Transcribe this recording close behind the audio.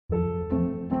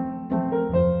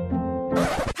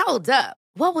Hold up.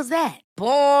 What was that?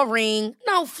 Boring.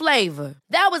 No flavor.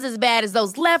 That was as bad as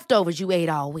those leftovers you ate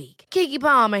all week. Keke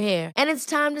Palmer here, and it's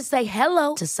time to say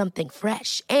hello to something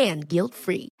fresh and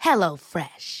guilt-free. Hello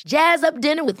Fresh. Jazz up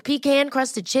dinner with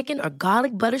pecan-crusted chicken or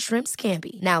garlic butter shrimp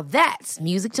scampi. Now that's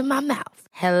music to my mouth.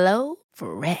 Hello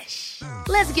Fresh.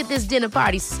 Let's get this dinner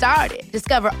party started.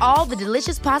 Discover all the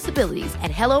delicious possibilities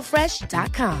at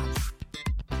hellofresh.com.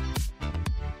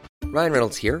 Ryan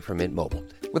Reynolds here from Mint Mobile.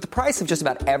 With the price of just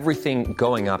about everything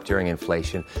going up during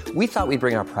inflation, we thought we'd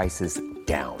bring our prices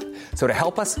down. So to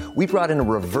help us, we brought in a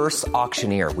reverse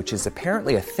auctioneer, which is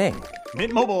apparently a thing.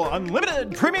 Mint Mobile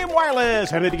Unlimited Premium Wireless.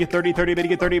 How to get 30, 30, bit to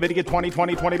get 30, bit to get 20,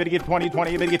 20, 20, bit to get 20,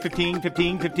 20, bit to get 15,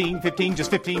 15, 15, 15,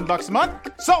 just $15 a month?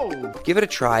 Sold! Give it a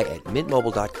try at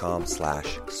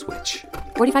mintmobile.com/switch.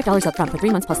 $45 up front for 3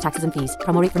 months plus taxes and fees.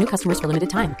 Promo rate for new customers for limited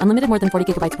time. Unlimited more than 40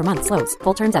 gigabytes per month. Slows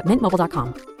full terms at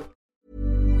mintmobile.com.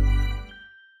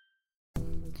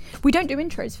 We don't do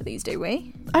intros for these, do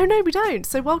we? Oh, no, we don't.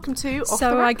 So welcome to Off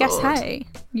the Record. I guess, hey,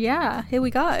 yeah, here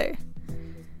we go.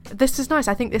 This is nice.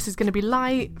 I think this is going to be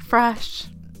light, fresh.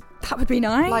 That would be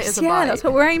nice. Light as a yeah, bite. That's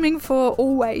what we're aiming for.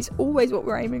 Always what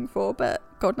we're aiming for, but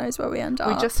God knows where we end up.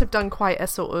 We just have done quite a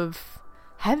sort of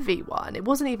heavy one. It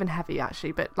wasn't even heavy,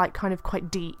 actually, but like kind of quite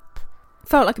deep.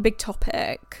 Felt like a big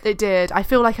topic. It did. I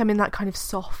feel like I'm in that kind of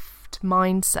soft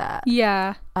mindset.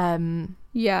 Yeah.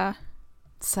 Yeah.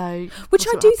 So, which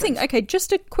I do think, okay,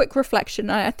 just a quick reflection.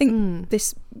 I think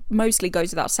this mostly goes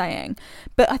without saying,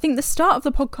 but I think the start of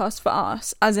the podcast for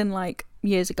us, as in like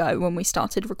years ago when we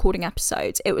started recording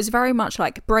episodes, it was very much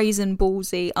like brazen,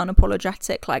 ballsy,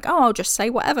 unapologetic, like, oh, I'll just say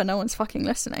whatever, no one's fucking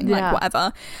listening, like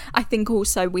whatever. I think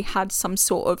also we had some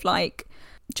sort of like,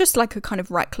 just like a kind of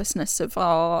recklessness of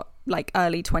our like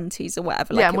early 20s or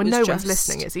whatever. Like, yeah, when no one's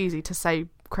listening, it's easy to say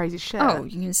crazy shit. Oh,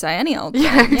 you can say any old thing.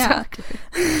 Yeah, exactly.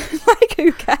 Like,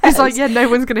 who cares? It's like, yeah, no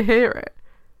one's going to hear it.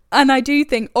 And I do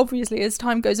think, obviously, as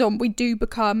time goes on, we do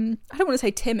become, I don't want to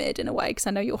say timid in a way, because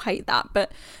I know you'll hate that,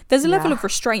 but there's a level of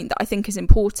restraint that I think is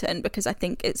important, because I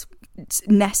think it's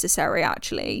necessary,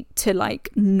 actually, to, like,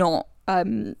 not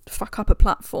fuck up a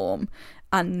platform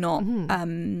and not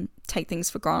take things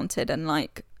for granted and,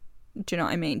 like, do you know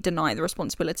what I mean? Deny the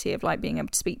responsibility of, like, being able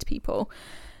to speak to people.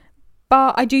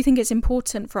 But I do think it's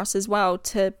important for us as well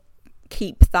to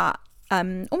keep that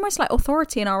almost like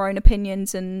authority in our own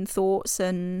opinions and thoughts,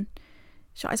 and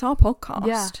it's our podcast.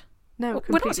 Yeah. No,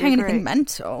 we're not saying anything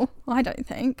mental, I don't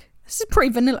think. This is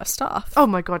pretty vanilla stuff. Oh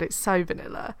my God, it's so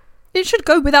vanilla. It should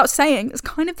go without saying. It's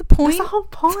kind of the point. It's the whole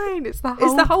point. It's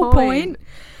the whole point.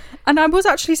 And I was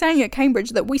actually saying at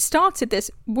Cambridge that we started this,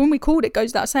 when we called it Goes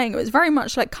Without Saying, it was very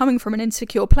much like coming from an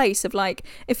insecure place of like,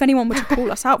 if anyone were to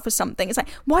call us out for something, it's like,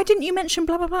 why didn't you mention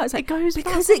blah, blah, blah? It's like,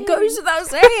 because it goes without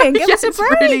saying. Give us a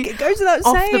break. Really it goes without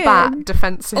off saying. Off the bat,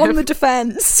 defensive. On the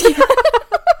defence. Yeah.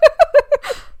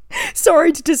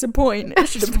 Sorry to disappoint. It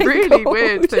should have been really called.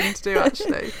 Weird thing to do,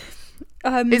 actually.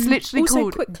 It's literally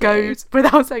called quickly, Goes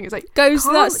Without Saying. It's like, goes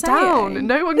without down. saying.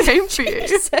 No one came for you.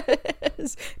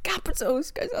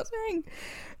 Capitals, goes without saying.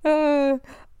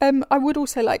 I would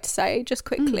also like to say, just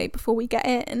quickly before we get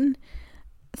in,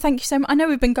 thank you so much. I know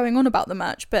we've been going on about the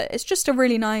merch, but it's just a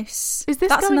really nice... Is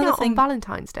this going out on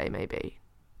Valentine's Day, maybe?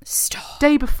 Stop.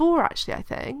 Day before, actually, I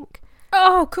think.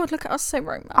 Oh, God, look at us so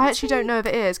romantic. I actually don't know if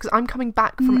it is, because I'm coming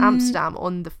back from Amsterdam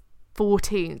on the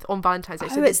 14th, on Valentine's Day.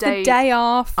 So it's the day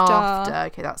after.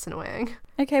 Okay, that's annoying.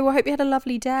 Okay, well, I hope you had a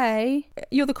lovely day.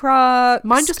 You're the crux.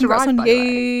 Mine just Congrats arrived, on by you. the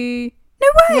way. No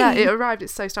way! Yeah, it arrived.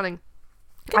 It's so stunning.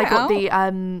 I got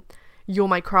the You're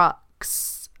My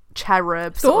Crux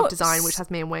cherub sort of design, which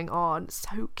has me and Wing on.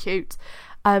 So cute.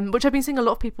 Which I've been seeing a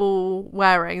lot of people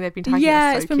wearing. They've been tagging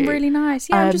it. It's been really nice.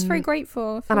 Yeah, I'm just very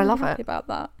grateful. And I love happy about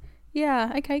that.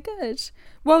 Yeah, okay, good.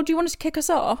 Well, do you want us to kick us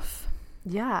off?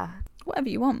 Yeah. Whatever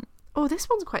you want. Oh, this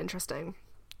one's quite interesting.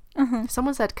 Uh-huh.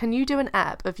 Someone said, can you do an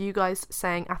app of you guys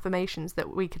saying affirmations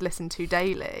that we could listen to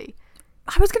daily?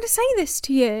 I was going to say this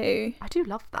to you. I do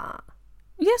love that.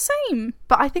 Yeah, same.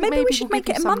 But I think maybe we should make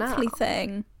it a monthly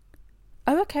thing.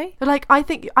 Oh, okay. But like, I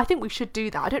think we should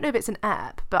do that. I don't know if it's an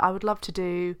app, but I would love to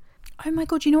do... Oh my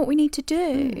God, you know what we need to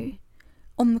do?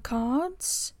 On the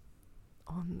cards?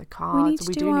 On the cards.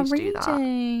 We do need to do that.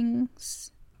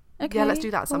 Readings. Okay. Yeah, let's do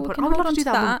that at some point. I would love to do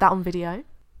that on video.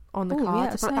 On the cards.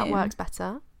 Yeah, I feel like that works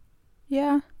better.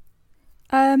 Yeah.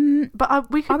 But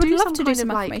we could do love to do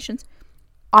some affirmations.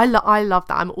 I love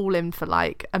that. I'm all in for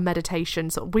like a meditation.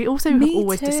 So we also have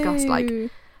always discussed like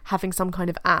having some kind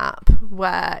of app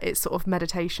where it's sort of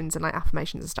meditations and like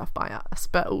affirmations and stuff by us,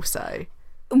 but also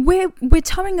we're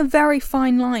towing a very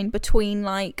fine line between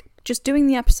like just doing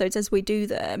the episodes as we do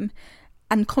them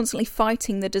and constantly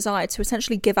fighting the desire to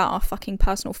essentially give out our fucking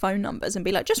personal phone numbers and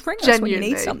be like, just ring us when you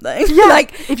need something. Yeah,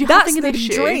 like, if you're that's having an the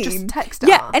issue, dream. just text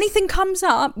Yeah, us. anything comes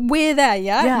up, we're there.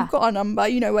 Yeah, you've got our number.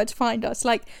 You know where to find us.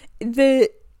 Like the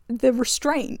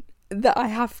restraint that I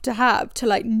have to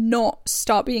like not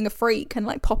start being a freak and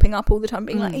like popping up all the time,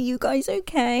 being like, are you guys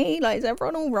okay? Like, is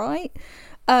everyone all right?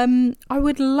 I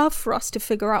would love for us to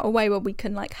figure out a way where we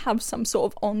can like have some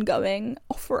sort of ongoing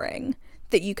offering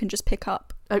that you can just pick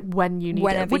up like when you need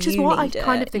whenever it, which is you what I need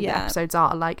kind it. of think the Yeah. episodes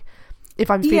are. Like, if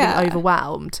I'm feeling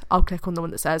overwhelmed, I'll click on the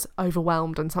one that says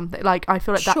overwhelmed and something. Like, I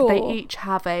feel like that they each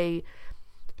have a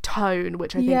tone,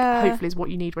 which I think hopefully is what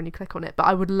you need when you click on it. But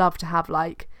I would love to have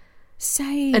like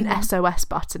an SOS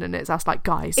button, and it's us like,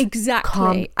 guys, exactly,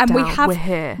 calm and down, we're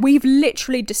here. We've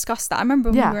literally discussed that. I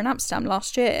remember when we were in Amsterdam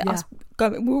last year,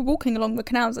 we were walking along the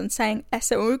canals and saying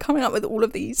SO, and we were coming up with all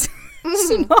of these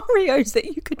scenarios that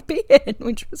you could be in,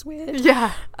 which was weird.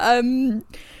 Yeah.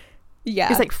 Yeah.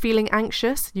 It's like feeling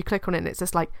anxious. You click on it and it's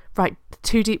just like, right,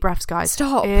 2 deep breaths, guys.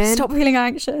 Stop feeling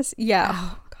anxious. Yeah.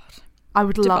 Oh god. I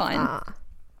would love that.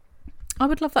 I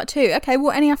would love that too. Okay,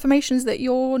 well, any affirmations that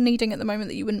you're needing at the moment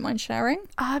that you wouldn't mind sharing?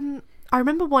 I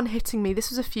remember one hitting me. This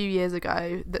was a few years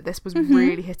ago that this was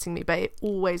really hitting me, but it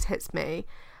always hits me.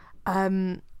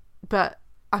 But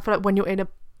I feel like when you're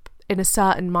in a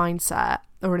certain mindset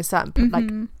or in a certain like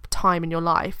time in your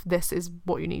life, this is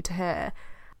what you need to hear.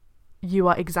 You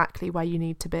are exactly where you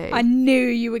need to be. I knew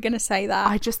you were going to say that.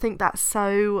 I just think that's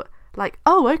so like,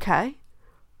 oh, okay,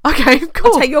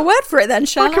 cool. I'll take your word for it then,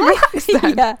 shall I? Can relax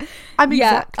then. Yeah. I'm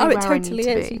exactly where it totally I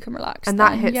need to is. be. You can relax. And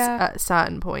then. that hits at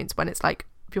certain points when it's like,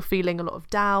 if you're feeling a lot of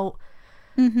doubt,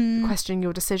 questioning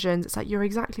your decisions, it's like, you're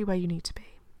exactly where you need to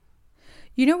be.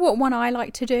 You know what one I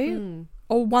like to do?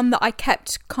 Or one that I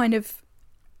kept kind of...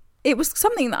 It was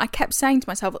something that I kept saying to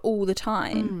myself all the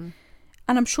time.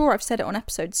 And I'm sure I've said it on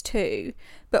episodes too.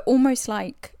 But almost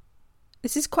like...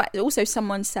 This is quite... Also,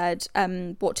 someone said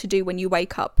what to do when you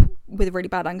wake up with really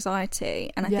bad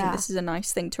anxiety. And I think this is a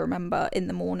nice thing to remember in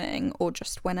the morning or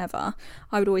just whenever.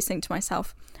 I would always think to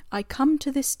myself, I come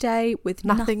to this day with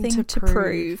nothing to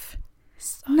prove.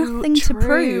 So nothing true. to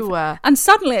prove. And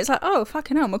suddenly it's like, oh,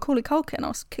 fucking hell, Macaulay Culkin.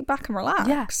 I'll kick back and relax.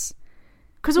 Yes.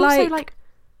 Because also, like,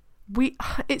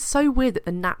 it's so weird that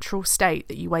the natural state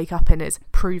that you wake up in is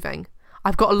proving.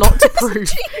 I've got a lot to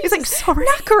prove. It's like, sorry.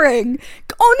 Knackering.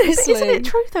 Honestly. But isn't it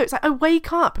true, though? It's like, I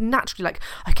wake up naturally, like,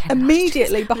 okay.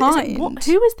 Immediately behind. Like,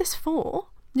 who is this for?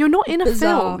 You're not in a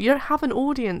Bizarre. film. You don't have an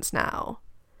audience now.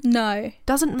 No.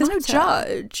 Doesn't There's matter. no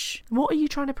judge. What are you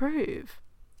trying to prove?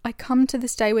 I come to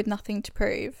this day with nothing to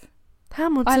prove.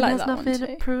 Hamilton I like has that nothing one to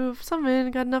too. prove.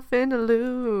 Someone got nothing to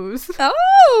lose.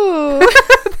 Oh!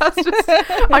 That's just...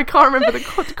 I can't remember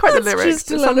quite the That's lyrics.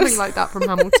 just a It's lot of- something like that from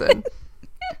Hamilton.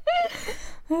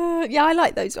 Yeah, I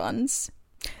like those ones.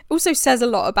 Also says a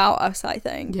lot about us, I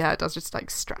think. Yeah, it does, just like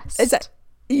stress. It's like,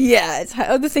 yeah, it's like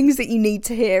other things that you need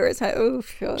to hear. It's like, oh,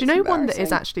 sure. Do you know one that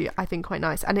is actually, I think, quite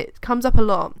nice, and it comes up a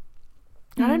lot.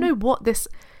 I don't know what this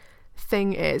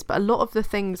thing is, but a lot of the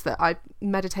things that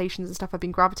meditations and stuff I've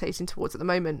been gravitating towards at the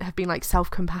moment have been like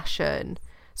self-compassion,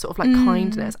 sort of like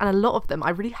kindness, and a lot of them, I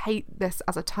really hate this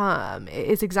as a term. It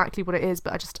is exactly what it is,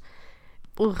 but I just...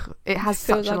 it has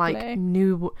such a like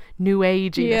new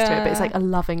ageiness to it, but it's like a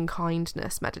loving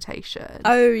kindness meditation.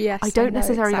 Oh yes, I don't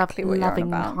necessarily exactly love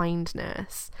loving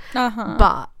kindness,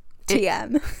 but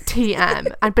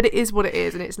TM, but it is what it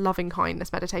is, and it's loving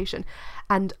kindness meditation,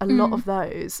 and a lot of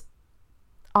those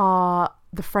are,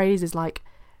 the phrase is like,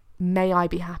 may I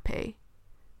be happy,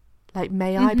 like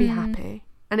may I be happy,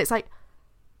 and it's like,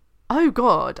 oh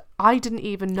God, I didn't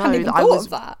even know that I was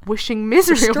wishing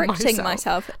misery on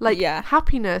myself. Like,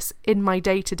 happiness in my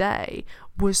day-to-day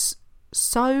was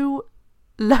so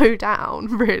low down,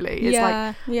 really. It's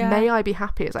like, may I be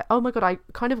happy? It's like, oh my God, I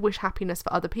kind of wish happiness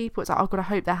for other people. It's like, oh God, I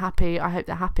hope they're happy. I hope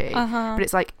they're happy. But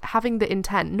it's like having the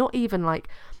intent, not even like,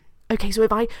 okay, so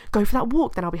if I go for that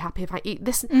walk, then I'll be happy. If I eat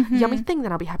this yummy thing,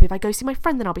 then I'll be happy. If I go see my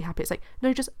friend, then I'll be happy. It's like,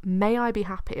 no, just may I be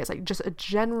happy. It's like just a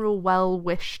general well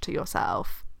wish to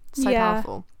yourself. So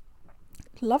powerful.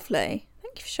 Lovely.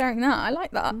 Thank you for sharing that. I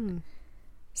like that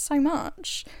so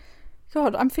much.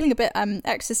 God, I'm feeling a bit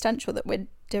existential that we're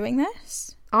doing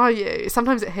this. Are you?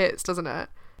 Sometimes it hits, doesn't it?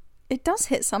 It does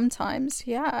hit sometimes,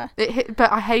 yeah. But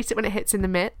I hate it when it hits in the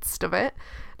midst of it.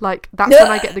 Like, that's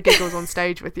when I get the giggles on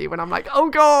stage with you, when I'm like, oh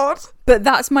God. But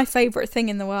that's my favourite thing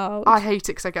in the world. I hate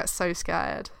it because I get so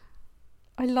scared.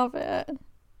 I love it.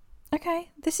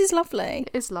 Okay, this is lovely.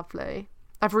 It is lovely.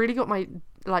 I've really got my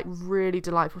like really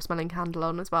delightful smelling candle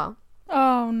on as well.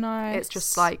 Oh nice. It's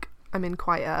just like I'm in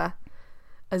quite a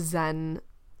zen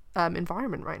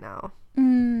environment right now.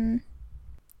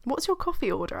 What's your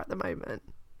coffee order at the moment?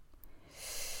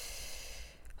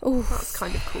 Oh, that's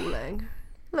kind of cooling.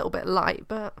 A little bit light,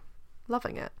 but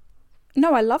loving it.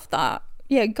 No, I love that.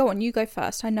 Yeah, go on, you go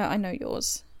first. I know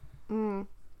yours.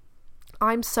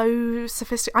 I'm so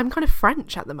sophisticated. I'm kind of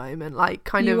French at the moment. Like,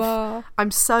 kind you of. Are. I'm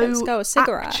so Let's go, a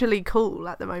cigarette. Actually cool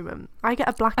at the moment. I get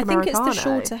a black I Americano. think it's the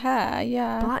shorter hair,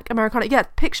 yeah. Black Americano. Yeah,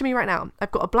 picture me right now.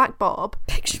 I've got a black bob.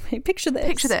 Picture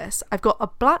this. I've got a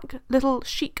black little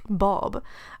chic bob.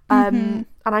 And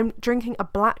I'm drinking a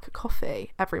black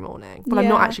coffee every morning. Well, I'm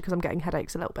not actually, because I'm getting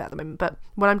headaches a little bit at the moment. But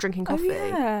when I'm drinking coffee,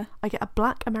 I get a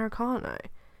black Americano.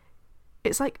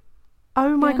 It's like,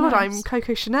 oh my God, nice. I'm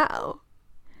Coco Chanel.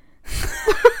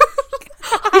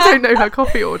 I don't know her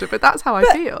coffee order, but that's how I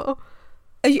feel.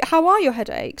 How are your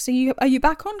headaches? Are you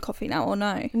back on coffee now or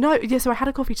no? No, yeah, so I had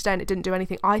a coffee today and it didn't do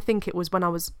anything. I think it was when I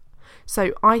was...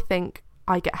 So I think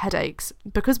I get headaches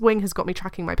because Wing has got me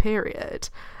tracking my period.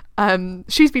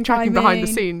 She's been tracking behind the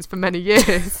scenes for many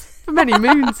years. For many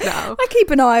moons now. I keep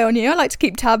an eye on you. I like to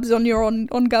keep tabs on your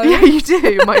ongoing. Yeah, you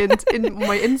do.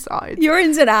 My insides. Your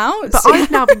ins and outs. But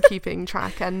I've now been keeping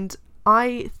track, and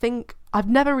I think I've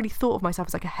never really thought of myself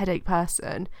as like a headache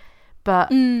person.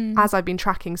 But as I've been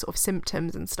tracking sort of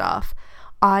symptoms and stuff,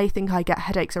 I think I get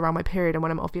headaches around my period and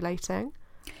when I'm ovulating.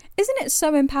 Isn't it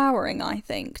so empowering, I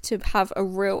think, to have a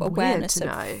real awareness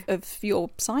of your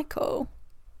cycle?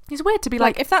 It's weird to be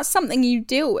like, if that's something you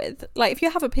deal with, like if you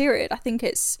have a period, I think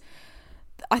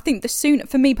the sooner,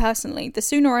 for me personally, the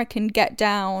sooner I can get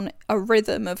down a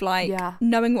rhythm of like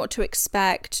knowing what to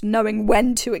expect, knowing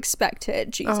when to expect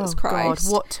it, Jesus Christ.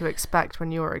 God, what to expect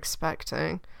when you're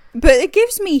expecting. But it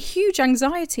gives me huge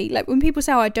anxiety. Like when people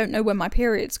say, I don't know when my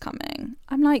period's coming,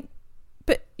 I'm like,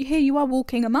 but here you are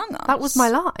walking among us. That was my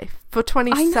life for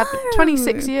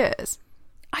 26 years.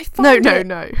 I find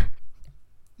No.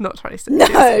 Not 26 No.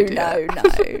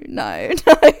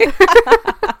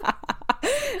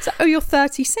 So, you're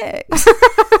 36?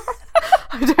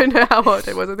 I don't know how old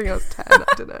I was. I think I was 10. I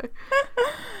don't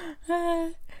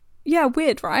know. Yeah,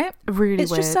 weird, right? Really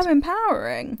it's weird. It's just so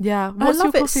empowering. Yeah. What's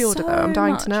your coffee order, though? I'm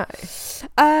dying to know.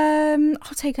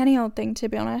 I'll take any old thing, to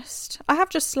be honest. I have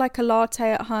just like a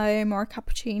latte at home or a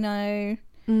cappuccino.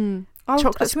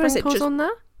 Chocolate sprinkles on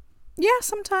there? Yeah,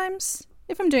 sometimes.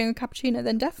 If I'm doing a cappuccino,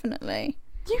 then definitely.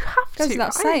 You have to. Goes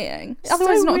without saying.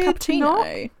 Otherwise, it's not a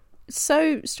cappuccino. It's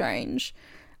so strange.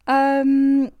 I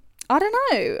don't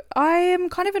know. I am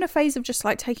kind of in a phase of just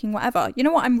like taking whatever. You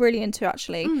know what I'm really into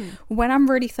actually? When I'm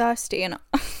really thirsty, and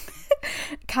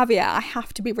caveat, I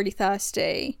have to be really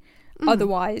thirsty.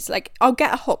 Otherwise, like I'll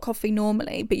get a hot coffee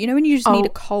normally, but you know when you just need a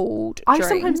cold drink? I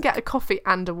sometimes get a coffee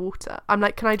and a water. I'm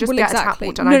like, can I just get a tap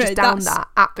water? And I just down that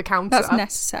at the counter. That's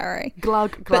necessary.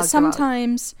 Glug. But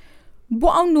sometimes...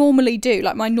 What I'll normally do,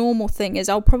 like my normal thing is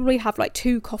I'll probably have like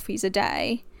 2 coffees a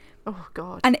day. Oh,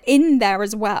 God. And in there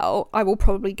as well, I will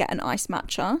probably get an iced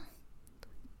matcha.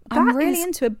 I'm really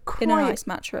into an iced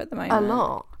matcha at the moment. A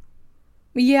lot.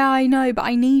 Yeah, I know, but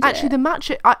I need Actually, the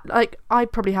matcha, I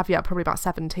probably have, probably about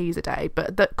 7 teas a day,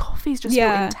 but the coffee's just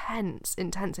so intense.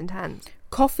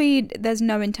 Coffee, there's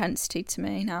no intensity to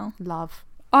me now. Love.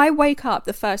 I wake up,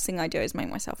 the first thing I do is make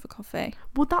myself a coffee.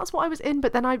 Well, that's what I was in,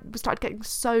 but then I started getting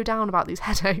so down about these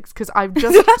headaches because I've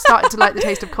just started to like the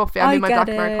taste of coffee. I'm in my black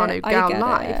Americano gal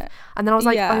life. And then I was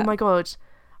like, oh my God,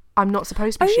 I'm not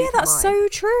supposed to be Oh yeah, that's so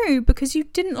true, because you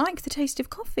didn't like the taste of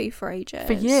coffee for ages.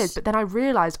 For years, but then I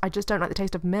realised I just don't like the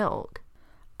taste of milk.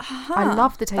 I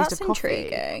love the taste of coffee.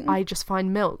 Intriguing. I just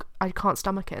find milk, I can't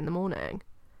stomach it in the morning.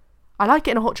 I like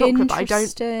it in a hot chocolate, but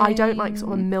I don't like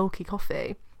sort of a milky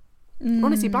coffee.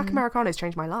 Honestly, black Americanos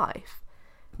changed my life.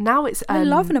 Now it's I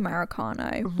love an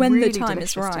Americano when really the time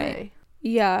is right.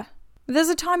 Yeah. There's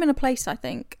a time and a place, I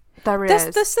think. There is.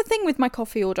 That's the thing with my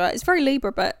coffee order. It's very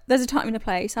Libra, but there's a time and a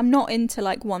place. I'm not into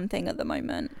like one thing at the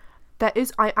moment. There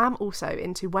is. I am also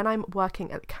into when I'm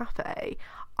working at the cafe.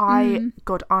 I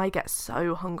get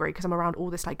so hungry because I'm around all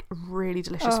this like really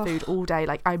delicious food all day.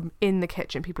 Like I'm in the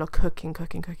kitchen, people are cooking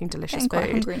delicious food.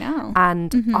 Quite hungry now.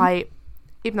 And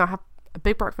even though I have a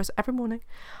big breakfast every morning,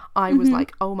 I was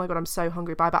like, oh my God, I'm so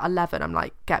hungry. By about 11 I'm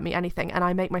like, get me anything. And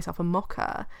I make myself a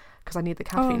mocha because I need the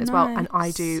caffeine as well. And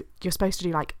you're supposed to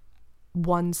do like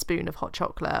 1 spoon of hot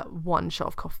chocolate, 1 shot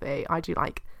of coffee. I do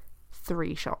like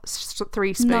 3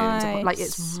 spoons. Nice. Like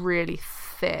it's really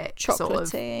thick sort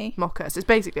of mocha. So it's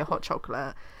basically a hot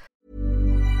chocolate.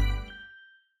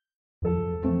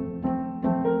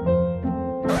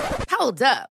 Hold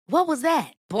up. What was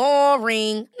that?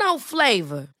 Boring. No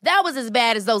flavor. That was as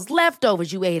bad as those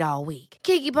leftovers you ate all week.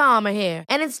 Keke Palmer here,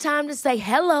 and it's time to say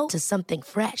hello to something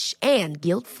fresh and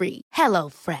guilt-free. Hello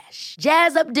Fresh.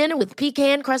 Jazz up dinner with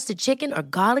pecan-crusted chicken or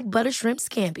garlic butter shrimp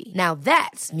scampi. Now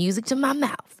that's music to my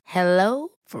mouth. Hello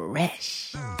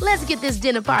Fresh. Let's get this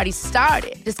dinner party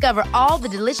started. Discover all the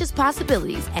delicious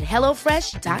possibilities at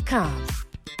hellofresh.com.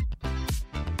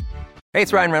 Hey,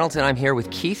 it's Ryan Reynolds, and I'm here with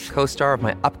Keith, co-star of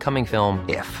my upcoming film,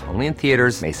 If, only in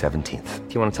theaters May 17th.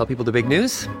 Do you want to tell people the big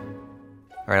news?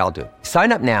 All right, I'll do it.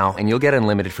 Sign up now and you'll get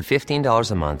unlimited for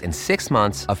 $15 a month and 6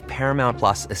 months of Paramount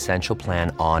Plus Essential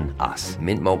Plan on us.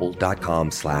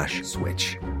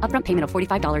 MintMobile.com/switch. Upfront payment of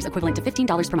 $45 equivalent to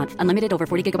 $15 per month. Unlimited over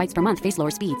 40 gigabytes per month. Face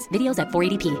lower speeds. Videos at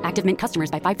 480p. Active Mint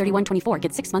customers by 531.24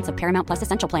 get 6 months of Paramount Plus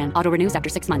Essential Plan. Auto renews after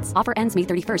 6 months. Offer ends May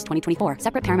 31st, 2024.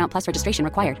 Separate Paramount Plus registration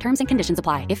required. Terms and conditions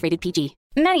apply if rated PG.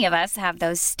 Many of us have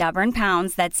those stubborn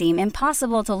pounds that seem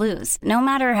impossible to lose, no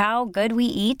matter how good we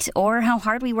eat or how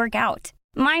hard we work out.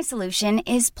 My solution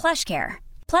is PlushCare.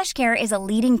 PlushCare is a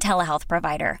leading telehealth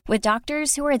provider with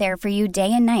doctors who are there for you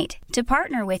day and night to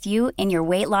partner with you in your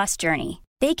weight loss journey.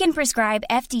 They can prescribe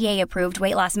FDA-approved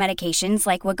weight loss medications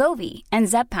like Wegovy and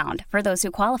Zepbound for those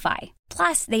who qualify.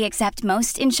 Plus, they accept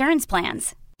most insurance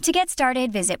plans. To get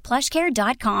started, visit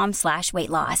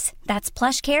plushcare.com/weightloss. That's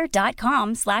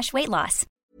plushcare.com/weightloss.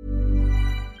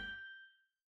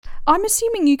 I'm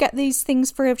assuming you get these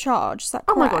things free of charge. Is that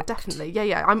correct? Oh my god, definitely.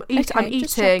 Yeah. I'm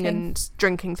eating and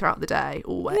drinking throughout the day,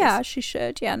 always. Yeah, she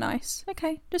should. Yeah, nice.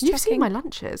 Okay, just You've checking. seen my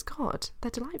lunches. God, they're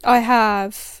delightful. I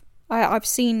have. I've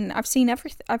seen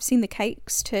everything. I've seen the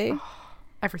cakes too. Oh,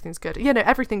 everything's good. You know,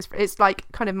 it's like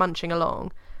kind of munching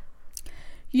along.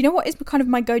 You know what is kind of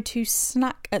my go-to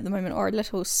snack at the moment, or a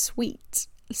little sweet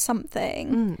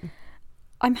something?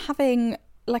 I'm having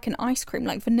like an ice cream,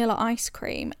 like vanilla ice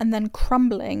cream, and then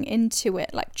crumbling into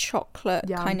it like chocolate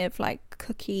kind of like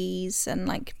cookies and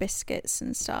like biscuits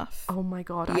and stuff. Oh my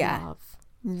god, I love.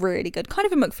 Really good. Kind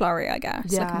of a McFlurry, I guess.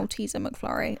 Yeah. Like a Malteser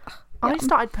McFlurry. I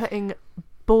started putting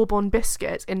bourbon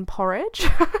biscuits in porridge.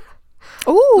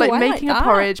 Oh, like making a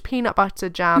porridge, peanut butter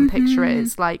jam. Picture it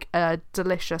as like a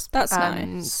delicious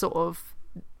nice. sort of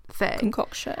thing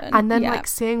concoction, and then like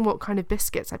seeing what kind of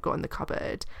biscuits I've got in the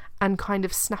cupboard and kind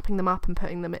of snapping them up and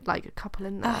putting them like a couple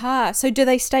in there. So do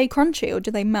they stay crunchy or do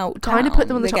they melt down? Kind of put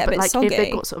them on the top, but like soggy? if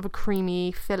they've got sort of a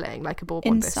creamy filling, like a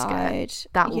bourbon biscuit,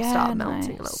 that will start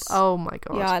melting a little bit. Oh my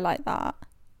god, yeah, I like that.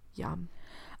 Yum.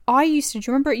 I used to. Do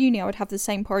you remember at uni? I would have the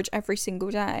same porridge every single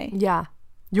day. Yeah,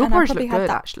 your porridge looked good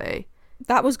actually.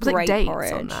 That was great like dates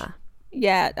porridge. On there.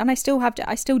 Yeah, and I still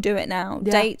do it now.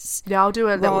 Yeah. Dates. Yeah, I'll do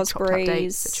a little chopped up date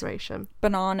raspberries, situation.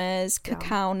 Bananas,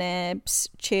 cacao nibs,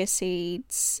 chia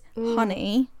seeds,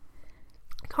 honey.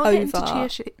 Can't get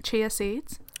into chia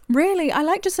seeds. Really? I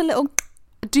like just a little.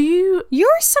 Do you?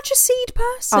 You're such a seed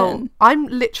person. Oh, I'm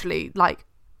literally like,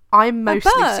 I'm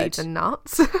mostly seeds and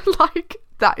nuts. Like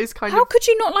that is kind of. How could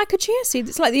you not like a chia seed?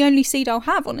 It's like the only seed I'll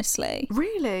have, honestly.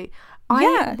 Really?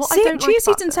 Yeah, chia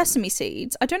seeds and sesame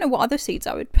seeds. I don't know what other seeds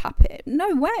I would pap it.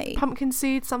 No way. Pumpkin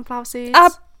seeds, sunflower seeds.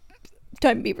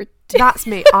 Don't be ridiculous. That's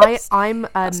me. I'm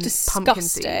That's disgusting. Pumpkin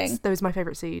seeds. Those are my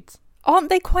favourite seeds. Aren't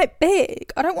they quite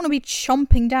big? I don't want to be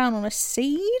chomping down on a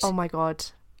seed. Oh my god,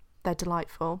 they're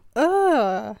delightful.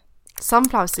 Ugh.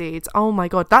 Sunflower seeds. Oh my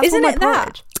god, that's Isn't all my it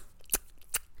porridge.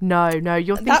 No,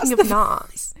 you're thinking of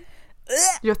nuts.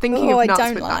 You're thinking of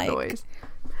nuts with that noise.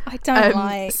 I don't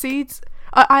like seeds.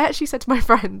 I actually said to my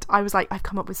friend, I was like, I've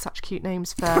come up with such cute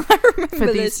names for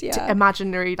these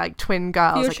imaginary like twin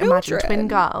girls. Like imagine twin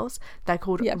girls. They're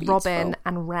called Robin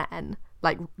and Wren,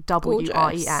 like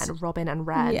W-R-E-N, Robin and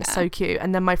Wren. Yeah. So cute.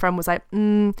 And then my friend was like,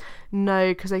 no,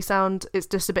 because it's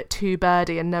just a bit too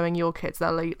birdy. And knowing your kids,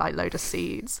 they'll eat like load of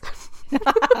seeds.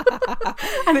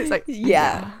 And it's like,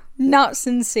 nuts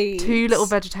and seeds. Two little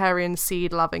vegetarian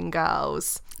seed loving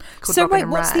girls. So wait,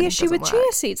 what's the issue with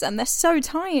chia seeds? And they're so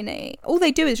tiny. All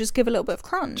they do is just give a little bit of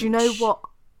crunch. Do you know what?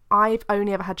 I've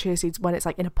only ever had chia seeds when it's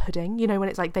like in a pudding. You know, when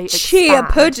it's like they chia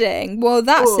expand. Pudding. Well,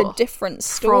 that's a different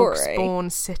story. Frog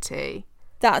Spawn City.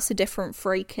 That's a different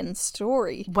freaking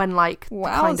story. When like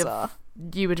kind of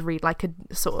you would read like a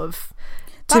sort of.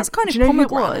 That's kind of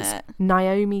pomegranate. It was?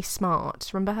 Naomi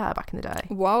Smart. Remember her back in the day?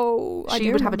 Whoa.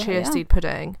 She would have a chia seed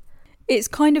pudding. It's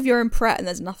kind of you're in Pret and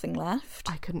there's nothing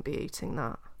left. I couldn't be eating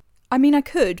that. I mean, I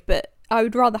could, but I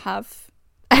would rather have.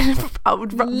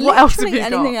 What else have you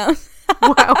got?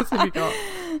 What else have you got?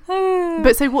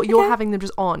 But so what? You're having them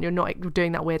just on. You're not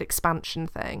doing that weird expansion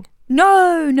thing.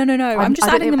 No. I'm just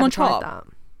adding them on top. That.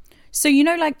 So you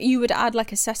know, like you would add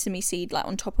like a sesame seed like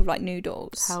on top of like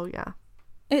noodles. Hell yeah.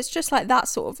 It's just like that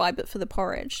sort of vibe, but for the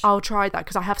porridge. I'll try that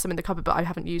because I have some in the cupboard, but I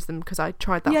haven't used them because I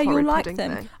tried that. Yeah, horrid you'll like pudding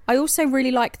them. thing. I also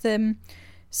really like them.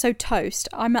 So toast.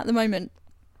 I'm at the moment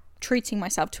treating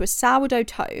myself to a sourdough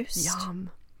toast. Yum.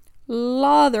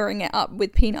 Lathering it up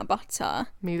with peanut butter.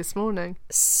 Me this morning.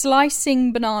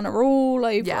 Slicing banana all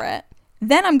over it.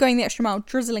 Then I'm going the extra mile,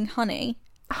 drizzling honey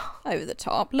over the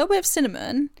top. A little bit of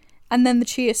cinnamon. And then the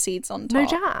chia seeds on top. No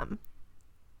jam?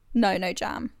 No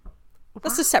jam.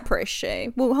 That's a separate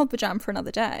issue. We'll hold the jam for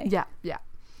another day. Yeah.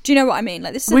 Do you know what I mean?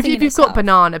 Like, this is With you've got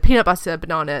banana, peanut butter,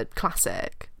 banana,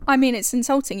 classic. I mean, it's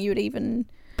insulting. You would even...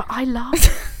 But I love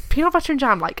peanut butter and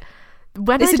jam. Like,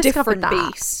 when it's I a discovered different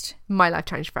that, beast. my life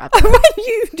changed forever. When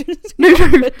you just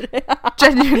No,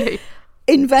 genuinely.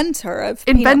 Inventor of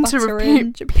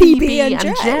PB and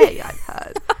J. I've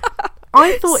heard.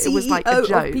 I thought it was like a CEO of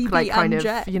joke, like kind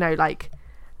PB&J. of, you know, like,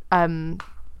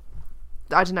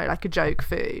 I don't know, like a joke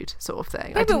food sort of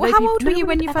thing. No, but how old were you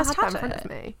when you ever first that had in front it?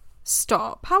 of me.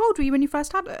 Stop. How old were you when you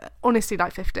first had it? Honestly,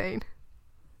 like 15.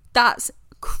 That's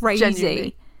crazy.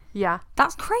 Genuinely. Yeah.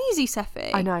 That's crazy,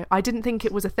 Seffi. I know. I didn't think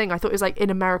it was a thing. I thought it was like in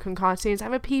American cartoons.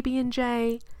 I'm a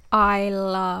PB&J. I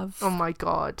love. Oh my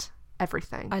God.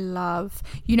 Everything. I love.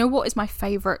 You know what is my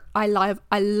favourite? I love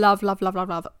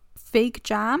fig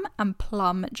jam and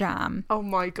plum jam. Oh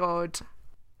my God.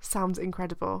 Sounds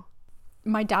incredible.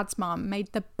 My dad's mum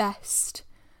made the best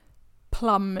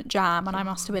plum jam, and I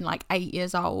must have been like 8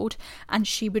 years old, and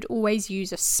she would always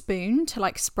use a spoon to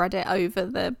like spread it over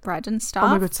the bread and stuff. Oh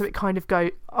my God. So it kind of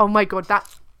oh my God,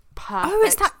 that's perfect. Oh,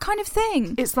 it's that kind of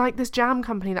thing. It's like this jam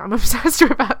company that I'm obsessed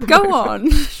with at the Go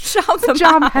moment. on. Shout them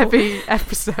Jam out. heavy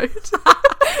episode.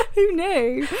 Who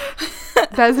knew?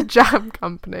 There's a jam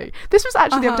company. This was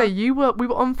actually the other day. We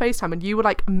were on FaceTime and you were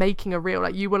like making a reel,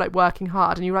 like you were like working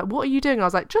hard, and you were like, what are you doing? And I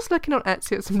was like, just looking on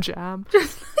Etsy at some jam.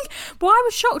 Well, I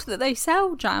was shocked that they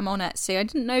sell jam on Etsy. I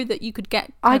didn't know that you could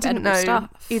get I didn't know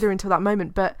stuff. either until that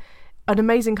moment, but an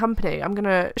amazing company. I'm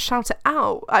gonna shout it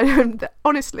out.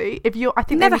 Honestly, if you, I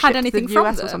think never they had ship anything to the from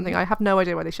US them. or something. I have no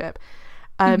idea where they ship.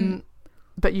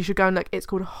 But you should go and look. It's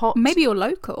called Hot. Maybe you're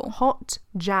local. Hot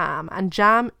Jam, and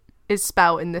jam is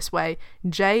spelled in this way: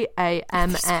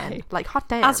 JAMN, like hot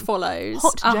damn. As follows: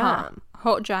 Hot Jam.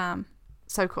 Hot Jam.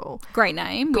 So cool. Great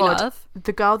name. We God, love.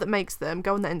 the girl that makes them.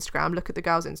 Go on their Instagram. Look at the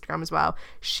girl's Instagram as well.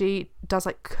 She does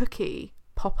like cookie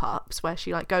pop-ups where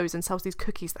she like goes and sells these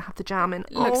cookies that have the jam in.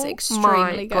 It looks oh extremely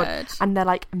my God. good. And they're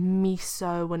like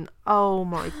miso and oh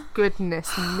my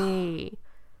goodness me.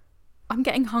 I'm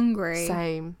getting hungry.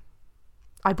 Same.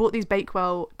 I bought these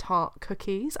Bakewell tart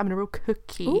cookies. I'm in a real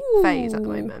cookie phase at the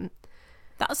moment.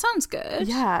 That sounds good.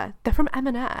 Yeah, they're from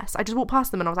M&S. I just walked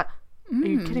past them and I was like, are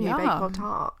you kidding me? yum. Bakewell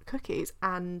tart cookies.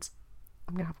 And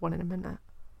I'm going to have one in a minute.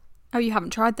 Oh, you haven't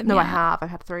tried them No, yet? I have. I've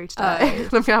had 3 today.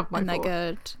 Let me have my And they're 4th.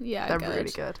 good. Yeah, They're good.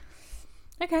 really good.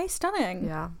 Okay, stunning.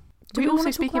 Yeah. Do we we also, wanna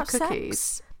talk speaking of about cookies,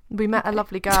 sex? we met a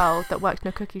lovely girl that worked in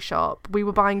a cookie shop. We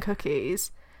were buying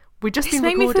cookies. We'd just This been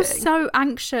made me recording. feel so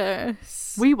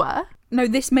anxious. We were? No,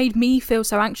 this made me feel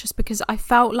so anxious because I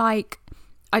felt like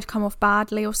I'd come off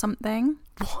badly or something.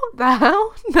 What the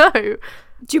hell? No.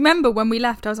 Do you remember when we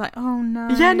left? I was like, oh no.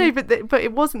 Yeah, no, but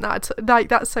it wasn't that. Like,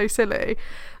 that's so silly.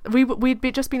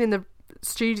 We'd just been in the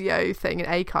studio thing in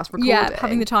Acast recording. Yeah,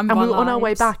 having the time of and our we were on our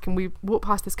way lives. back and we walked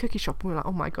past this cookie shop and we were like,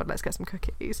 oh my God, let's get some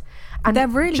cookies. And They're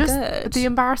really just good. the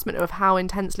embarrassment of how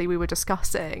intensely we were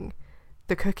discussing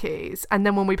the cookies, and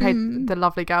then when we paid, the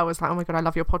lovely girl was like, oh my God, I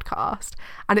love your podcast.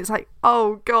 And it's like,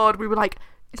 oh God, we were like,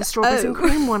 the strawberries and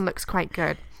cream one looks quite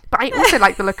good, but I also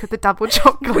like the look of the double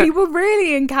chocolate. We were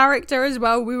really in character as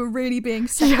well. We were really being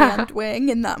second wing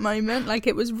in that moment. Like,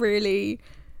 it was really,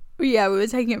 yeah, we were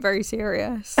taking it very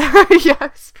serious.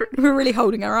 Yes, We were really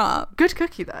holding her up. good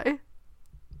cookie though.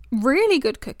 Really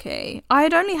good cookie. I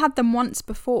had only had them once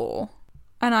before,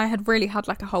 and I had really had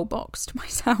like a whole box to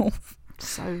myself.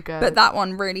 So good. But that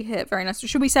one really hit very nice.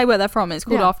 Should we say where they're from? It's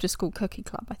called Yeah. After School Cookie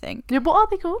Club, I think. Yeah, what are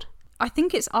they called? I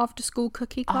think it's After School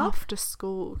Cookie Club. After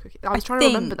school cookie. I was trying to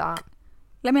remember that.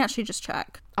 Let me actually just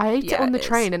check. I ate Yeah, it on the it is.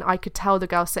 train and I could tell the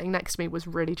girl sitting next to me was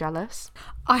really jealous.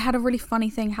 I had a really funny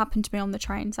thing happen to me on the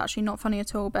train. It's actually not funny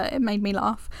at all, but it made me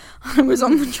laugh. I was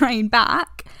on the train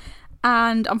back,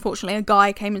 and unfortunately a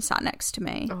guy came and sat next to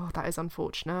me. Oh, that is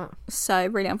unfortunate. So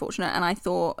really unfortunate. And I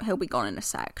thought, he'll be gone in a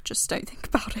sec. Just don't think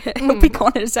about it. He'll be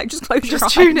gone in a sec. Just close your eyes.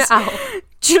 Just tune it out.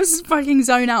 Just fucking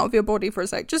zone out of your body for a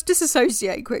sec. Just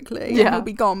disassociate quickly. Yeah. And he'll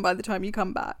be gone by the time you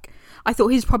come back. I thought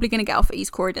he's probably going to get off at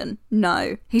East Croydon.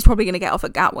 No. He's probably going to get off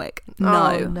at Gatwick.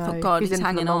 No. Oh, no. For God, he's in for the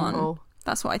hanging long on. haul.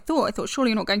 That's what I thought. I thought,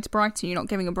 surely you're not going to Brighton. You're not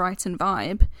giving a Brighton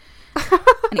vibe.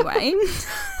 Anyway.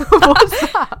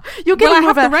 What's that? You're getting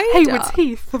more of a Haywards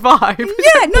Heath vibe.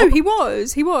 Yeah, no, he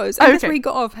was. And that's where he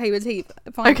got off Haywards Heath.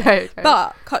 Okay.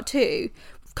 But cut to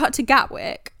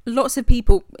Gatwick. Lots of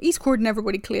people. East Croydon,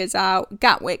 everybody clears out.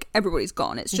 Gatwick, everybody's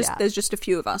gone. It's just there's just a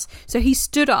few of us. So he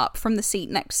stood up from the seat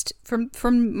next from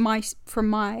my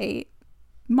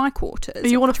quarters. Are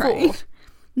you on a train?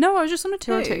 No, I was just on a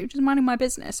two, just minding my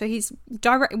business. So he's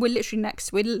direct. We're literally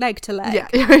next. We're leg to leg.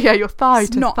 Yeah, your thigh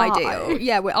to not thigh. Ideal.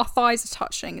 Yeah, our thighs are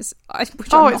touching. Which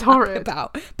it's I'm not horrid happy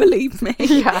about. Believe me.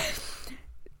 Yeah.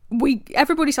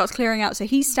 Everybody starts clearing out, so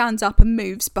he stands up and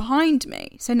moves behind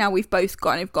me. So now we've both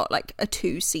got like a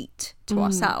 2-seat to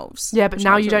ourselves. Yeah, but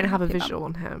now you don't have a visual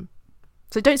on him.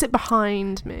 So don't sit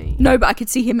behind me. No, but I could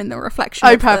see him in the reflection.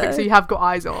 Oh, perfect. So you have got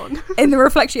eyes on. In the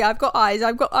reflection, yeah, I've got eyes.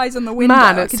 I've got eyes on the window.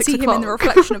 Man, I could see him in the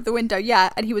reflection of the window.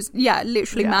 Yeah, and he was,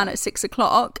 literally man at 6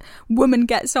 o'clock. Woman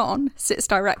gets on, sits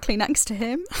directly next to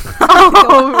him.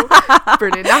 Oh,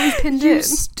 brilliant. Now he's pinned in. You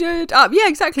stood up. Yeah,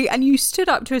 exactly. And you stood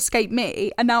up to escape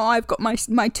me. And now I've got my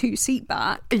 2-seat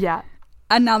back. Yeah.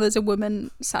 And now there's a woman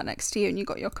sat next to you and you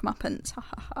got your comeuppance.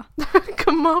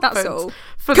 Comeuppance. That's all.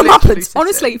 For Comeuppance,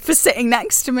 honestly, for sitting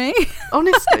next to me.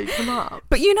 Honestly, come up.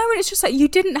 But you know, it's just like, you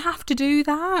didn't have to do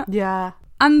that. Yeah.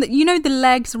 And you know, the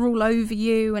legs are all over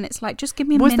you and it's like, just give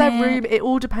me a minute. Was there room? It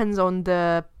all depends on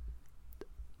the...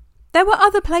 There were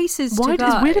other places to go.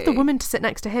 It's weird of the woman to sit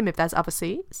next to him if there's other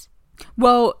seats.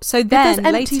 Well, so then if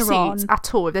there's empty later seats on...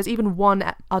 at all, if there's even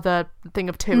one other thing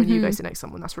of two and you go sit next to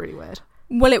someone, that's really weird.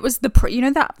 Well, it was the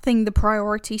the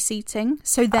priority seating.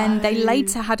 So then they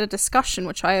later had a discussion,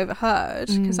 which I overheard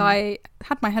because I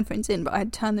had my headphones in, but I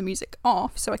had turned the music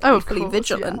off so I could be fully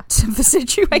vigilant of the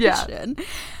situation. Yeah.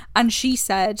 And she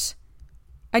said,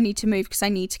 I need to move because I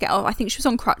need to get off. I think she was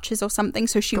on crutches or something.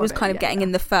 So she was kind of getting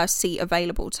in the first seat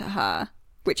available to her,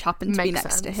 which happened to be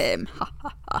next to him.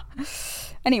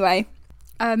 Anyway.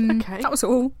 Okay. That was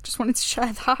all. Just wanted to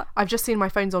share that. I've just seen my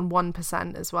phone's on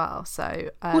 1% as well. So,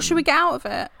 well, should we get out of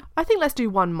it? I think let's do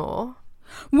one more.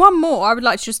 One more. I would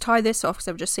like to just tie this off because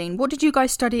I've just seen. What did you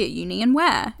guys study at uni and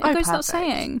where? It goes without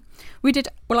saying.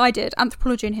 I did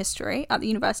anthropology and history at the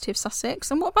University of Sussex.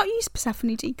 And what about you,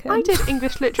 Persephone Deacon? I did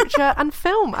English literature and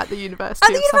film at the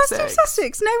University of Sussex. At the University of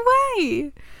Sussex? No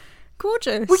way.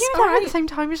 Gorgeous. Were you there at the same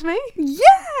time as me? Yeah.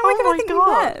 I think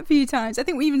we met a few times. I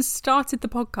think we even started the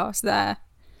podcast there.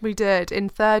 We did, in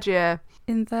third year.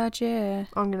 I'm going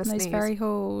to sneeze. Those very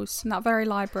halls, in that very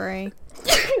library.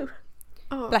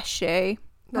 Bless you.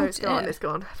 No, it's gone. I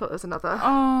thought there was another.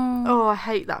 Oh, I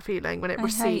hate that feeling when it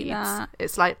recedes.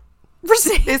 It's like...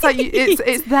 It's like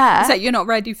it's there. It's like you're not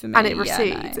ready for me. And it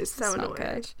recedes. It's so annoying.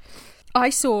 Good.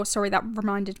 That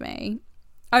reminded me.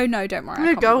 Oh no, don't worry.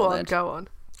 No, go on.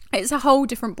 It's a whole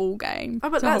different ball game.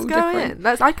 Oh, but let's go in.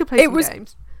 I could play some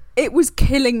games. It was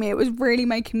killing me. It was really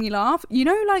making me laugh. You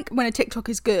know, like when a TikTok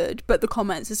is good, but the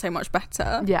comments are so much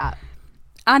better. Yeah.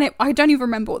 And I don't even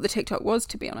remember what the TikTok was,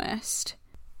 to be honest.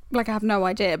 Like, I have no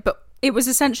idea. But it was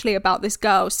essentially about this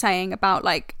girl saying about,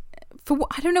 like,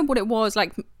 I don't know what it was.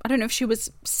 Like, I don't know if she was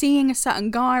seeing a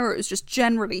certain guy or it was just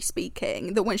generally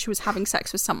speaking that when she was having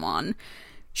sex with someone,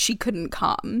 she couldn't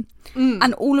come.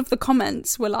 And all of the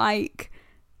comments were like...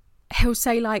 He'll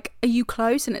say like, "Are you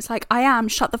close?" And it's like, "I am.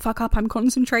 Shut the fuck up. I'm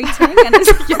concentrating." And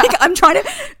it's like, I'm trying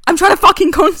to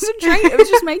fucking concentrate. It was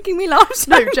just making me laugh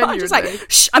so much. Genuinely. It's like,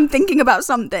 "Shh, I'm thinking about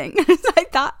something." It's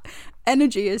like that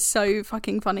energy is so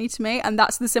fucking funny to me, and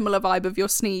that's the similar vibe of your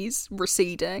sneeze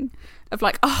receding, of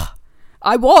like, "Oh,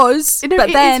 I was,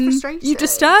 but then you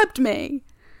disturbed me.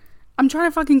 I'm trying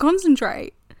to fucking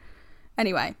concentrate."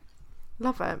 Anyway.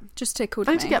 Love it. Just tickled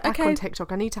me. I need to get back on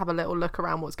TikTok. I need to have a little look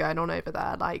around what's going on over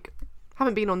there. Like,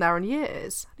 haven't been on there in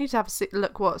years. I need to have a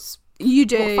look what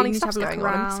funny stuff's going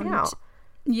on. I'm missing out.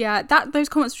 Yeah, those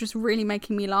comments are just really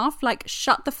making me laugh. Like,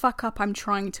 shut the fuck up, I'm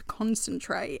trying to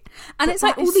concentrate. And it's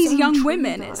like all these young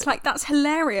women, it's like, that's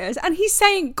hilarious. And he's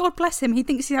saying, God bless him, he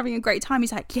thinks he's having a great time.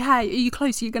 He's like, yeah, are you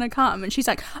close? Are you going to come? And she's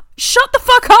like, shut the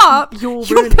fuck up.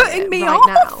 You're putting me off.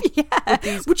 Now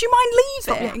yeah. Would you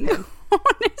mind leaving?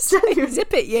 Honestly,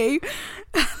 zip it, you.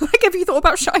 Like, have you thought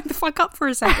about shutting the fuck up for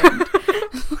a second?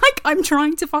 Like, I'm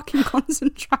trying to fucking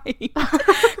concentrate.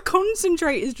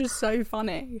 Concentrate is just so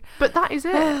funny. But that is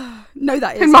it. No,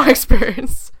 that is in my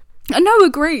experience. No,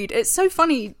 agreed. It's so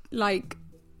funny. Like,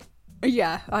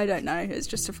 yeah, I don't know. It's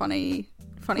just a funny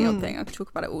old thing. I could talk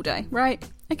about it all day. Right?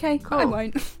 Okay, cool. I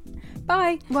won't.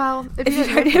 Bye. Well, if you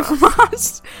don't hear from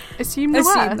us, assume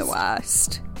the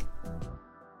worst.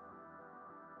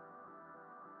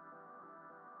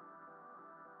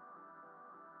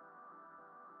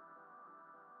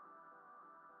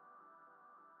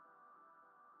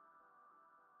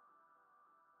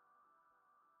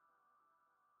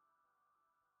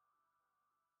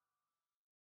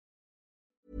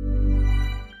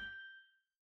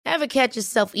 Ever catch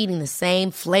yourself eating the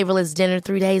same flavorless dinner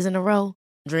 3 days in a row?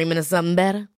 Dreaming of something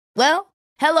better? Well,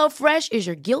 HelloFresh is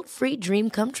your guilt-free dream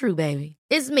come true, baby.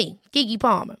 It's me, Keke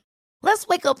Palmer. Let's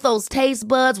wake up those taste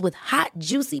buds with hot,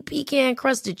 juicy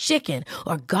pecan-crusted chicken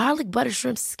or garlic butter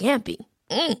shrimp scampi.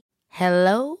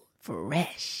 Hello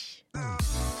Fresh.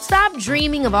 Stop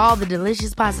dreaming of all the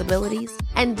delicious possibilities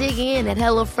and dig in at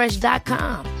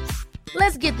HelloFresh.com.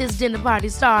 Let's get this dinner party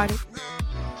started.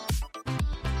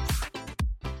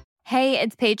 Hey,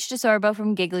 it's Paige DeSorbo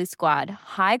from Giggly Squad.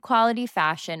 High quality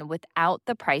fashion without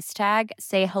the price tag.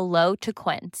 Say hello to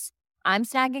Quince. I'm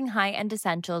snagging high-end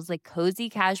essentials like cozy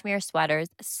cashmere sweaters,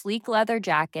 sleek leather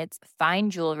jackets, fine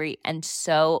jewelry, and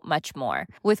so much more.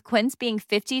 With Quince being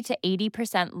 50 to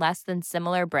 80% less than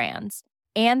similar brands.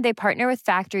 And they partner with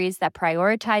factories that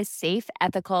prioritize safe,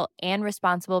 ethical, and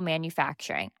responsible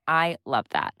manufacturing. I love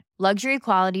that. Luxury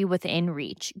quality within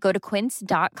reach. Go to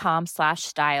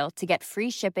quince.com/style to get free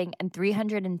shipping and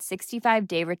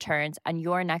 365-day returns on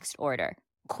your next order.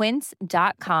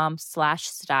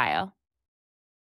 Quince.com/style.